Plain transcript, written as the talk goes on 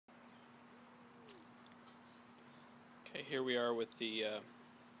here we are with the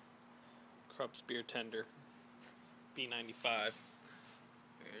Krups beer tender B95.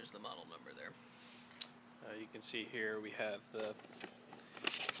 Here's the model number there. You can see here we have the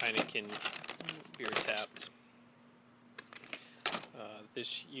Heineken beer taps.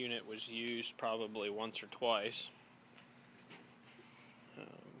 This unit was used probably once or twice.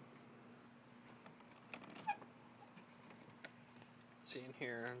 See in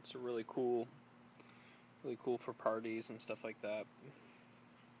here, it's really cool for parties and stuff like that.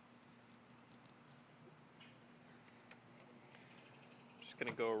 Just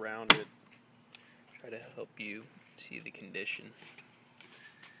gonna go around it, try to help you see the condition.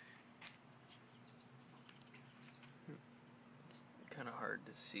 It's kind of hard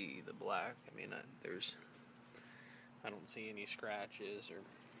to see the black. I mean, I don't see any scratches or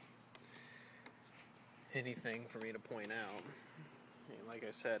anything for me to point out. I mean, like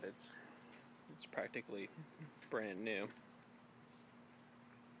I said, it's practically brand new.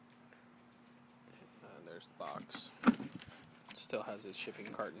 There's the box. Still has its shipping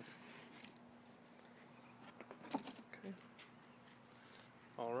carton. Okay.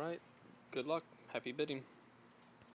 All right. Good luck. Happy bidding.